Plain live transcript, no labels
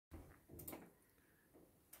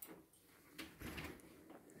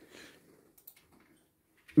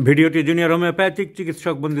ভিডিওটি junior homeopathic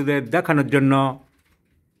চিকিৎসক বন্ধুদের দেখানোর জন্য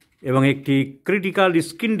এবং একটি ক্রিটিক্যাল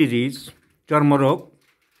স্কিন ডিজিজ চর্মরোগ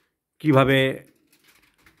কিভাবে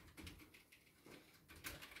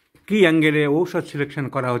কী অ্যাঙ্গেলে ঔষধ সিলেকশন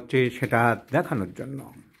করা হচ্ছে সেটা দেখানোর জন্য।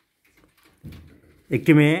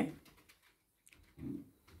 একটি মেয়ে,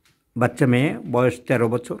 বাচ্চা মেয়ে, বয়স 13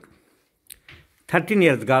 বছর, 13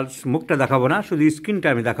 ইয়ার্স গার্লস। মুখটা দেখাবো না, শুধু স্কিনটা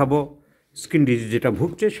আমি দেখাবো। স্কিন ডিজিজ যেটা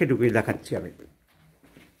ভুগছে সেটুকুই দেখাচ্ছি আমি।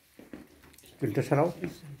 স্কিনটা সরাও।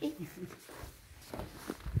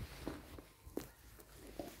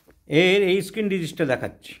 এই স্কিন ডিজিজটা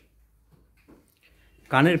দেখাচ্ছি।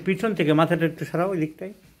 কানের পিছন থেকে, মাথাটা একটু সরাও ওই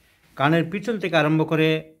দিকটায়, কানের পিছন থেকে আরম্ভ করে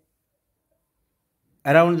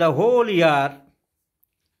around the whole year,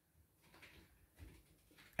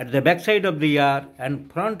 at the back side of the ear and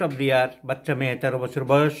front of the ear, বাচ্চা মেয়ে 13 বছর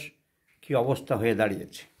বয়স, কী অবস্থা হয়ে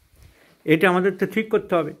দাঁড়িয়েছে এটা আমাদের তো ঠিক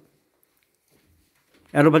করতে হবে।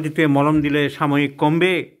 অ্যালোপ্যাথিতে মলম দিলে সাময়িক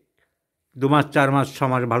কমবে, 2 মাস 4 মাস 6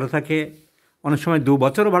 মাস ভালো থাকে, অনেক সময় 2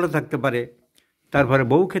 বছরও ভালো থাকতে পারে, তারপরে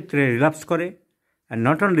বহু ক্ষেত্রে রিল্যাপস করে। অ্যান্ড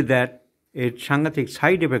নট অনলি দ্যাট, এর সাংঘাতিক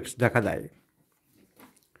সাইড এফেক্টস দেখা দেয়।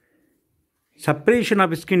 Suppression of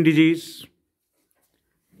skin disease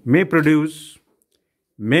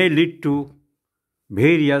may lead to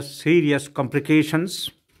various serious complications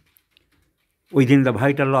within the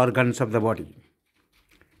vital organs of the body.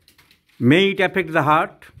 May it affect the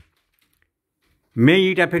heart, may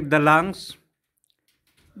it affect the lungs,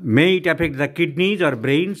 may it affect the kidneys or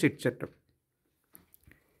brains, etc.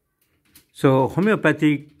 So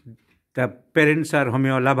homeopathic, the parents are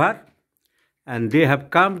homeo lover and they have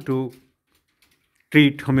come to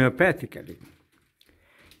treat homeopathically.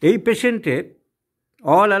 এই পেশেন্টের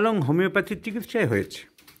all along হোমিওপ্যাথির চিকিৎসাই হয়েছে,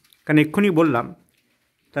 কারণ এক্ষুনি বললাম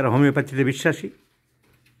তারা হোমিওপ্যাথিতে বিশ্বাসী।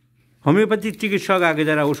 হোমিওপ্যাথির চিকিৎসক আগে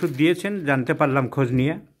যারা ওষুধ দিয়েছেন জানতে পারলাম খোঁজ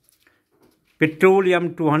নিয়ে, পেট্রোলিয়াম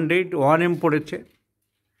 200 1M পড়েছে,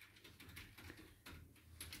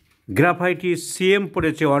 গ্রাফাইটিস CM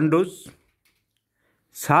পড়েছে 1 dose,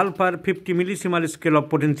 sulphur 50 millesimal scale of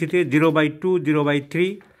পোটেন্সিতে 0/2,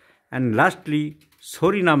 0/3 and lastly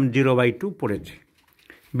psorinum 0/2 পড়েছে।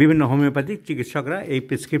 বিভিন্ন হোমিওপ্যাথিক চিকিৎসকরা এই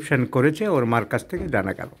প্রেসক্রিপশান করেছে, ওর মার কাছ থেকে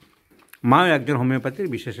জানা গেল। মাও একজন হোমিওপ্যাথির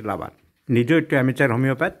বিশেষ লাভার, নিজেও একটু অ্যামেচার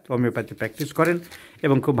হোমিওপ্যাথি প্র্যাকটিস করেন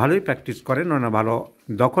এবং খুব ভালোই প্র্যাকটিস করেন, ওনার ভালো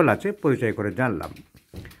দখল আছে, পরিচয় করে জানলাম।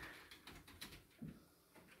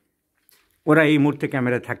 ওরা এই মুহূর্তে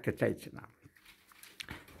ক্যামেরায় থাকতে চাইছে না।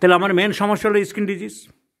 তাহলে আমার মেন সমস্যা হলো স্কিন ডিজিজ,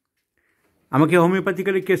 আমাকে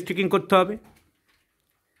হোমিওপ্যাথিক্যালি কেস টেকিং করতে হবে।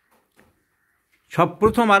 সব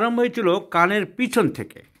প্রথম আরম্ভ হয়েছিল কানের পিছন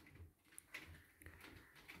থেকে।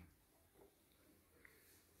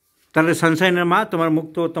 তাহলে সানশাইনের মা, তোমার মুখ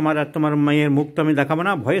তো তোমার মেয়ের মুখ তো আমি দেখাবো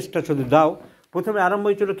না, ভয়েসটা শুধু দাও। প্রথমে আরম্ভ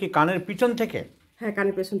হয়েছিল কি কানের পিছন থেকে? হ্যাঁ,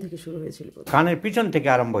 কানের পিছন থেকে শুরু হয়েছিল, কানের পিছন থেকে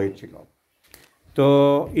আরম্ভ হয়েছিল। তো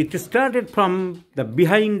it started from the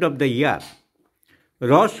behind of the year.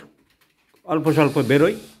 রস অল্প স্বল্প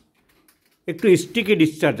বেরোয়, একটু স্টিকি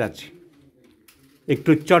ডিসচার্জ আছে,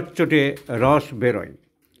 একটু চটচটে রস বেরোয়।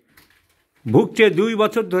 ভুগছে 2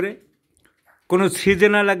 বছর ধরে। কোনো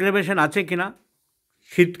সিজনাল অ্যাগ্রাভেশন আছে কি না,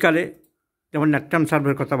 শীতকালে যেমন ন্যাট্রাম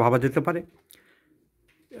সালভের কথা ভাবা যেতে পারে,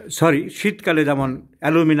 শীতকালে যেমন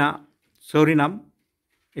অ্যালুমিনা, সোরিনাম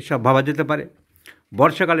এসব ভাবা যেতে পারে,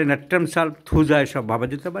 বর্ষাকালে ন্যাট্রাম সালভ, থুজা এসব ভাবা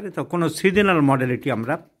যেতে পারে। তো কোনো সিজনাল মডেলিটি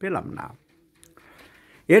আমরা পেলাম না।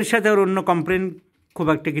 এর সাথে ওর অন্য কমপ্লেন খুব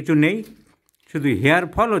একটা কিছু নেই, শুধু হেয়ার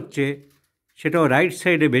ফল হচ্ছে, সেটাও রাইট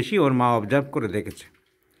সাইডে বেশি, ওর মা অবজার্ভ করে দেখেছে।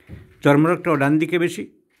 চর্মরোগটাও ডান দিকে বেশি,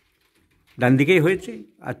 ডান দিকেই হয়েছে,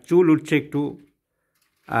 আর চুল উঠছে একটু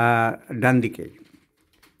ডান দিকে।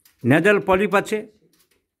 নেজাল পলিপ আছে,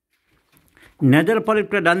 নেজাল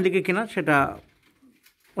পলিপটা ডান দিকে কিনা সেটা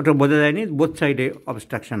ওটা বোঝা যায়নি, বোথ সাইডে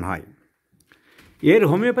অবস্ট্রাকশন হয়। এর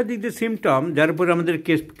হোমিওপ্যাথিক যে সিমটম যার উপরে আমাদের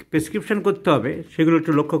প্রেসক্রিপশন করতে হবে সেগুলো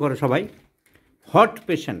একটু লক্ষ্য করো সবাই। হট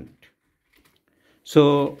পেশেন্ট, সো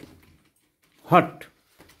হট,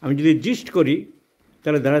 আমি যদি জিস্ট করি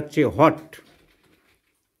তাহলে দাঁড়াচ্ছে হট,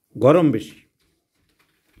 গরম বেশি।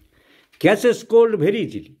 ক্যাসেস কোল্ড ভেরি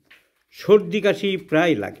ইজিলি, সর্দি কাশি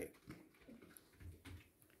প্রায় লাগে।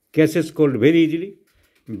 Catches cold very easily.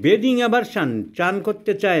 Bathing অ্যাভারশান, চান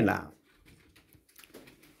করতে চায় না।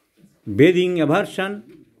 বেদিং অ্যাভারশান,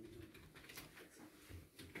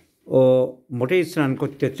 ও মোটেই স্নান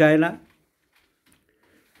করতে চায় না।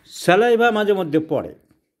 স্যালাইভা মাঝে মধ্যে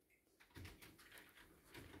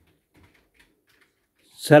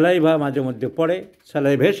পড়ে,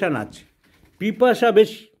 স্যালাইভেশন আছে। পিপাসা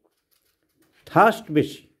বেশি, থার্স্ট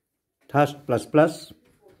বেশি, থার্স্ট প্লাস।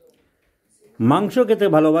 মাংস খেতে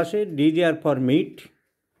ভালোবাসে, ডিজায়ার ফর মিট।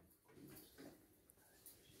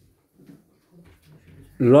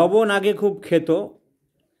 লবণ আগে খুব খেত,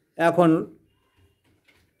 এখন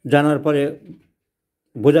জানার পরে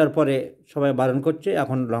বোঝার পরে সবাই বারণ করছে,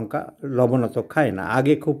 এখন লবণ অত খায় না,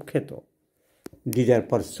 আগে খুব খেত। Desire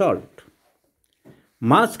for salt.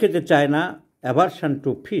 মাছ খেতে চায় না, অ্যাভারশন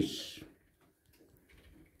টু ফিশ।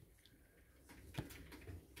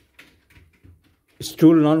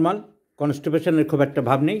 স্টুল নর্মাল, কনস্টিপেশনের খুব একটা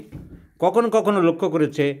ভাব নেই। কখনো কখনো লক্ষ্য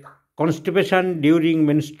করেছে constipation during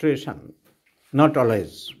menstruation, not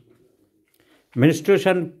always.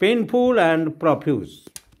 Menstruation painful and প্রফিউস।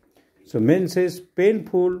 So mens is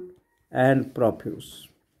painful and profuse.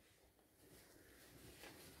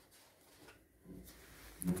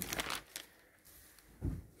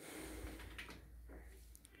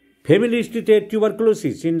 Family history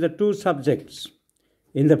tuberculosis in the two subjects.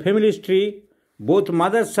 In the family history, both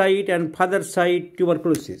mother side and father side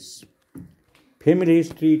tuberculosis. Family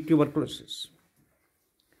history tuberculosis.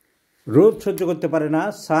 রোদ সহ্য করতে পারে না,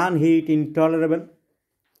 sun heat intolerable.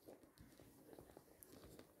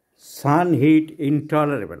 সান hit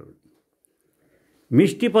intolerable.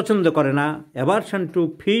 মিষ্টি পছন্দ করে না, aversion to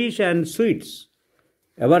fish and sweets.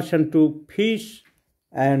 Aversion to fish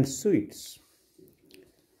and sweets.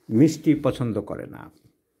 মিষ্টি পছন্দ করে না।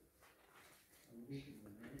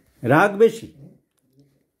 রাগ বেশি,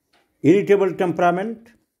 ইরিটেবল টেম্পারামেন্ট,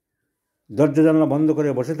 দরজা জানলা বন্ধ করে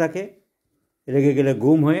বসে থাকে, রেগে গেলে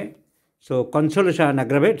গুম হয়ে। So consolation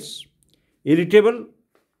aggravates. Irritable,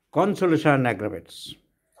 consolation aggravates.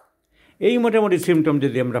 এই মোটামুটি সিমটম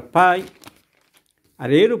যদি আমরা পাই, আর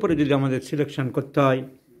এর উপরে যদি আমাদের সিলেকশন করতে হয়,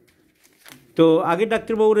 তো আগে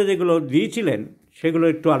ডাক্তারবাবুরা যেগুলো দিয়েছিলেন সেগুলো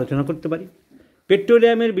একটু আলোচনা করতে পারি।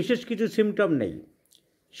 পেট্রোলিয়ামের বিশেষ কিছু সিমটম নেই।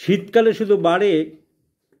 শীতকালে শুধু বাড়ে,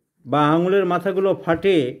 বা আঙুলের মাথাগুলো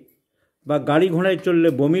ফাটে, বা গাড়ি ঘোড়ায় চললে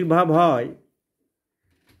বমির ভাব হয়,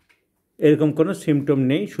 এরকম কোনো সিমটম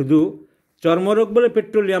নেই। শুধু চর্মরোগ বলে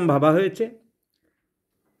পেট্রোলিয়াম ভাবা হয়েছে,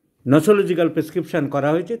 নসোলজিক্যাল প্রেসক্রিপশান করা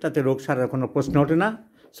হয়েছে, তাতে রোগ সারার কোনো প্রশ্ন ওঠে না।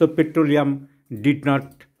 So petroleum did not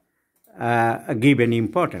give any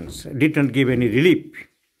importance, did not give any relief.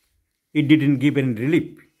 It didn't give any relief.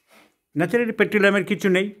 Naturally পেট্রোলিয়ামের কিছু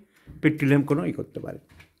নেই, পেট্রোলিয়াম কোনো করতে পারে।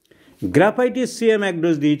 গ্রাফাইটিস সিএম এক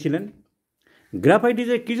ডোজ দিয়েছিলেন।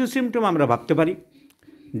 গ্রাফাইটিসের কিছু সিমটম আমরা ভাবতে পারি,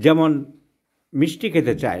 যেমন মিষ্টি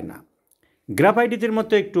খেতে চায় না। গ্রাফাইটিসের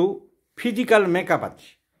মতো একটু ফিজিক্যাল মেকআপ আছে,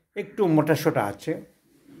 একটু মোটাসোটা আছে।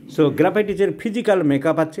 সো গ্রাফাইটিসের ফিজিক্যাল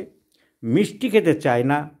মেকআপ আছে, মিষ্টি খেতে চায়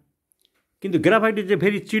না। কিন্তু graphites is a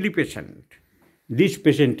very chilli patient. This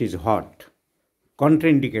patient is hot,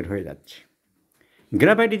 কন্ট্রাইন্ডিকেট হয়ে যাচ্ছে।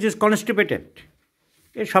 Graphites is constipated.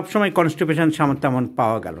 এ সবসময় কনস্টিপেশন তেমন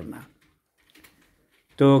পাওয়া গেল না।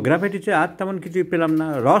 তো গ্রাফাইটিসে আর তেমন কিছুই পেলাম না।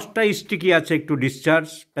 রসটা স্টিকি আছে, একটু ডিসচার্জ,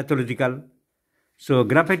 প্যাথোলজিক্যাল। সো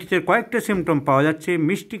গ্রাফাইটিসের কয়েকটা সিমটম পাওয়া যাচ্ছে।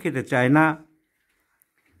 মিষ্টি খেতে চায় না,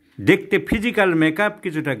 দেখতে ফিজিক্যাল মেকআপ,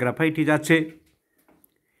 কিছুটা গ্রাফাইটিস আছে।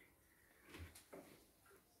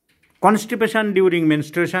 কনস্টিপেশন ডিউরিং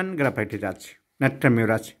মেনস্ট্রুয়েশন, গ্রাফাইটিস আছে। ন্যাট্রামিউর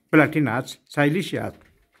আছে, প্লাটিনা আছে, সাইলিশিয়া আছে।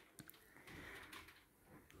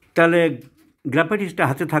 তাহলে গ্রাফাইটিসটা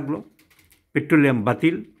হাতে থাকলো, পেট্রোলিয়াম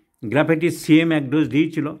বাতিল। গ্রাফাইটিস সিএম এক ডোজ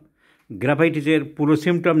দিয়েছিল। গ্রাফাইটিসের পুরো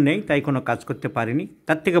সিমটম নেই, তাই কোনো কাজ করতে পারেনি।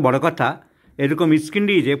 তার থেকে বড় কথা, এরকম স্কিন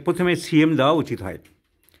ডিজিজে প্রথমে সিএম দেওয়া উচিত হয়।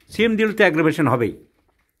 সিএম দিলে তো অ্যাগ্রাভেশন হবেই।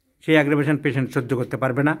 সেই অ্যাগ্রাভেশন পেশেন্ট সহ্য করতে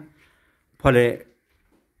পারবে না। ফলে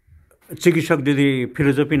চিকিৎসক যদি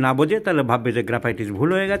ফিলোসফি না বোঝে, তাহলে ভাববে যে গ্রাফাইটিস ভুল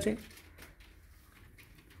হয়ে গেছে।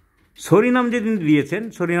 সরিনাম যেদিন দিয়েছেন,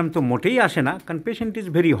 সরিনাম তো মোটেই আসে না, কারণ patient is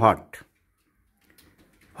very hot,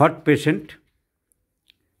 hot patient.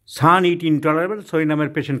 San it intolerable. সরিনামের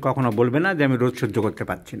patient কখনো বলবে না যে আমি রোদ সহ্য করতে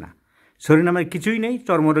পারছি না। সরিনামের কিছুই নেই,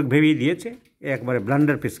 চর্মরোগ ভেবেই দিয়েছে, একবারে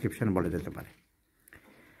ব্লান্ডার প্রেসক্রিপশন বলে যেতে পারে।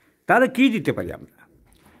 তাহলে কী দিতে পারি আমরা?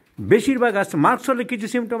 বেশিরভাগ আছে। মার্কসলের কিছু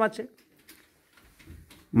সিমটম আছে।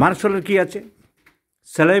 মার্কসলের কী আছে?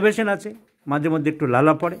 স্যালাইভেশন আছে, মাঝে মধ্যে একটু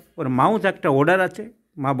লালা পড়ে। ওর মাউথ একটা ওডার আছে,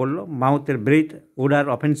 মা বলল মাউথের ব্রেথ ওডার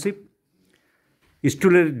অফেন্সিভ।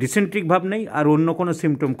 স্টুলের ডিসেন্ট্রিক ভাব নেই, আর অন্য কোনো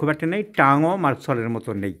সিমটম খুব একটা নেই। টাঙও মার্কসলের মতো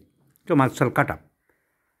নেই। তো মার্কসল কাট আপ,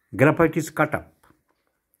 গ্রাফাইটিস কাট আপ।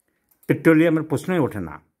 পেট্রোলিয়ামের প্রশ্নই ওঠে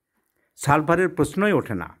না, সালফারের প্রশ্নই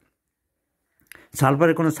ওঠে না।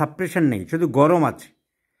 সালফারের কোনো সাপ্রেশন নেই, শুধু গরম আছে।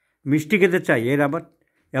 মিষ্টি খেতে চাই, এর আবার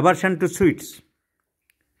অ্যাভারশন টু সুইটস,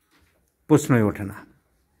 প্রশ্নই ওঠে না।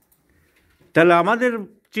 তাহলে আমাদের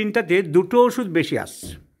চিন্তাতে দুটো ওষুধ বেশি আসছে,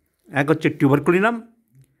 এক হচ্ছে টিউবারকুলিনাম,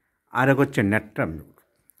 আর এক হচ্ছে ন্যাট্রামিউর।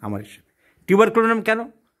 আমার হিসেবে টিউবারকুলিনাম কেন?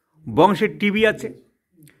 বংশে টিবি আছে,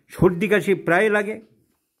 সর্দি কাশি প্রায় লাগে,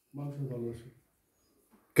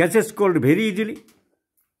 ক্যাচেস কোল্ড ভেরি ইজিলি।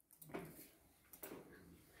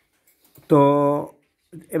 তো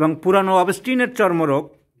এবং পুরানো অবস্টিনের চর্মরোগ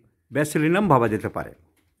ব্যাসিলিনাম ভাবা যেতে পারে,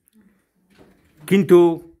 কিন্তু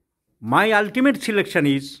মাই আলটিমেট সিলেকশন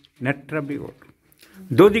ইজ নেট্রামিউর।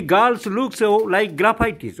 দো the girls looks like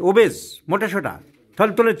graphites, obeys, মোটাসোটা,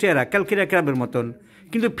 থলথলে চেহারা, ক্যালকিরা ক্যাবের মতন,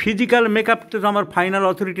 কিন্তু ফিজিক্যাল মেকআপ তো আমার ফাইনাল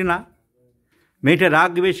অথরিটি না। মেয়েটা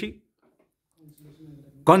রাগ বেশি,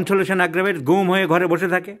 কনসোলেশন অ্যাগ্রাভেট, গুম হয়ে ঘরে বসে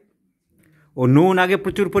থাকে। ও নুন আগে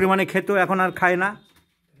প্রচুর পরিমাণে খেত, এখন আর খায় না।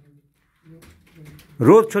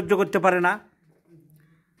 রোদ সহ্য করতে পারে না,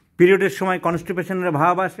 পিরিয়ডের সময় কনস্টিপেশনের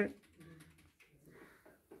ভাব আসে,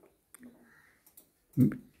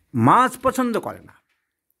 মাছ পছন্দ করে না,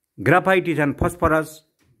 graphites and phosphorus,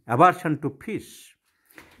 aversion to fish.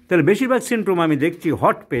 তাহলে বেশিরভাগ সিমটম আমি দেখছি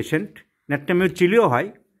হট পেশেন্ট, নেট্রামিউর চিলিও হয়,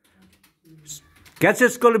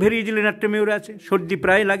 ক্যাচেস কোল্ড ভেরি ইজিলি নেট্রামিউর আছে, সর্দি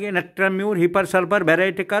প্রায় লাগে, নেট্রামিউর, hepar sulphur,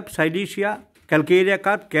 ব্যারাইটে carp, silicea, calcarea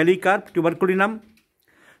carp, Kelly carp, tuberculinum.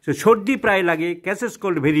 So সর্দি প্রায় লাগে, catches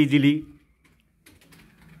cold very easily,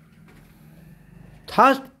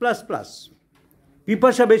 thirst plus plus,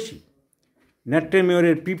 পিপাসা বেশি,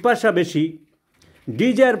 নেট্রামিউরের পিপাসা বেশি,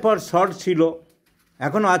 ডিজায়ার ফর শর্ট ছিল,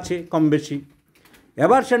 এখনও আছে কম বেশি,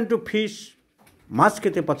 অ্যাভারশন টু ফিশ, মাছ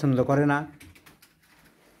খেতে পছন্দ করে না,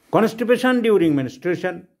 কনস্টিপেশন ডিউরিং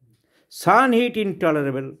মেনস্ট্রুয়েশন, সান hit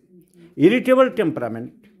intolerable, irritable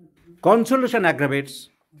temperament, consolation aggravates.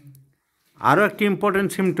 আরও একটি ইম্পর্টেন্ট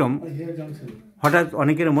সিমটম, হঠাৎ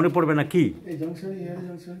অনেকের মনে পড়বে না কি,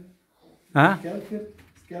 হ্যাঁ,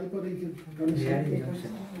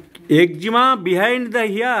 eczema behind the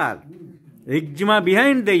ear. Eczema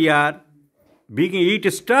behind the ear, it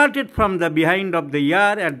started from the behind of the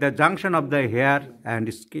ear at the junction of the hair and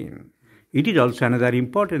skin. It is also another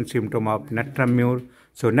important symptom of নেট্রামিউর.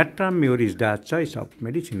 So নেট্রামিউর is the choice of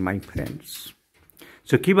medicine, my friends.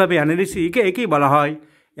 So কীভাবে analysis, একেই বলা হয়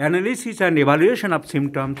analysis and evaluation of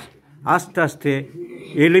symptoms. আস্তে আস্তে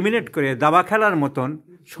eliminate করে দাবা খেলার মতন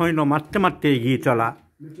সৈন্য মারতে মারতে এগিয়ে চলা।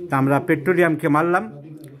 তা আমরা পেট্রোলিয়ামকে মারলাম,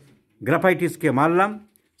 গ্রাফাইটিসকে মারলাম,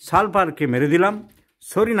 সালফারকে মেরে দিলাম,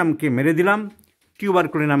 সোরিনামকে মেরে দিলাম,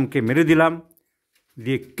 টিউবারকুলিনামকে মেরে দিলাম,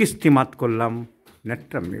 দিয়ে কিস্তিমাত করলাম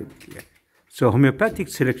নেট্রামিউর দিয়ে। So homeopathic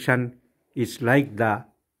selection is like the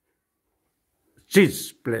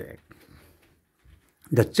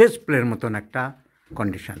chess play, মতন একটা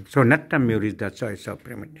condition. So নেট্রামিউর is the choice of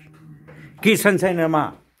remedy. কি সানশাইনের মা,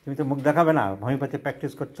 তুমি তো মুখ দেখাবে না, হোমিওপ্যাথি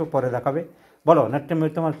প্র্যাকটিস করছো, পরে দেখাবে। বলো,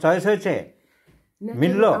 নেট্রামিউর তোমার চয়েস হয়েছে,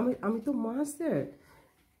 মিলল? আমি তো মা স্যার,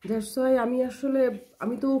 দ্যাটস ওয়াই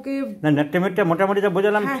আমি তো ওকে না, নেট্রামিউরটা মোটামুটি যা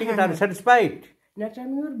বোঝালাম ঠিক আছে, আর স্যাটিসফাইড?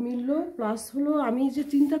 নেট্রামিউর মিলল, প্লাস হলো আমি যে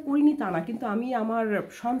চিন্তা করিনি তা না, কিন্তু আমি আমার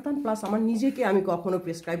সন্তান প্লাস আমার নিজেকে আমি কখনো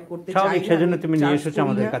প্রেসক্রাইব করতে চাই না। সেজন্য তুমি নিয়ে এসেছো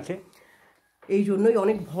আমাদের কাছে, এই জন্যই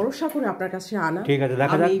অনেক ভরসা করে আপনার কাছে আনা। ঠিক আছে,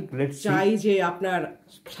 দেখা যাক, লেটস সি। চাই যে আপনার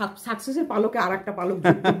সাকসেসের পালকে আরেকটা পালক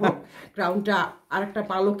যুক্ত হোক, ক্রাউনটা আরেকটা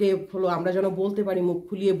পালকে হলো, আমরা যেন বলতে পারি মুখ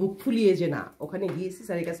ফুলিয়ে বুক ফুলিয়ে যে না, ওখানে গিয়েছি,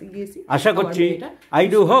 স্যারের কাছে গিয়েছি। আশা করছি, I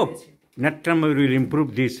do hope নেট্রামিউর will improve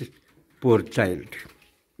this poor child.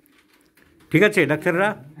 ঠিক আছে ডাক্তাররা,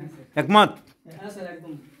 একমত? হ্যাঁ স্যার,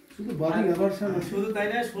 একদম। শুধু বাদিং অ্যাভারশন, শুধু তাই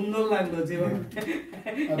না, সুন্দর লাগলো যে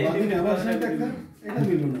বাদিং অ্যাভারশনটা এটা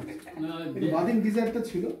মিলল না, বাদিং ডিজায়ারটা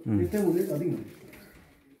ছিল, এটা বলে বাদিং না,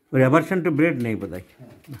 ওই অ্যাভারশন টু ব্রেড নেই বোধহয়।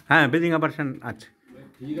 হ্যাঁ, বেদিং অ্যাভারশন আছে।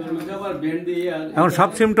 এখন সব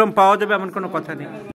সিমটম পাওয়া যাবে এমন কোনো কথা নেই।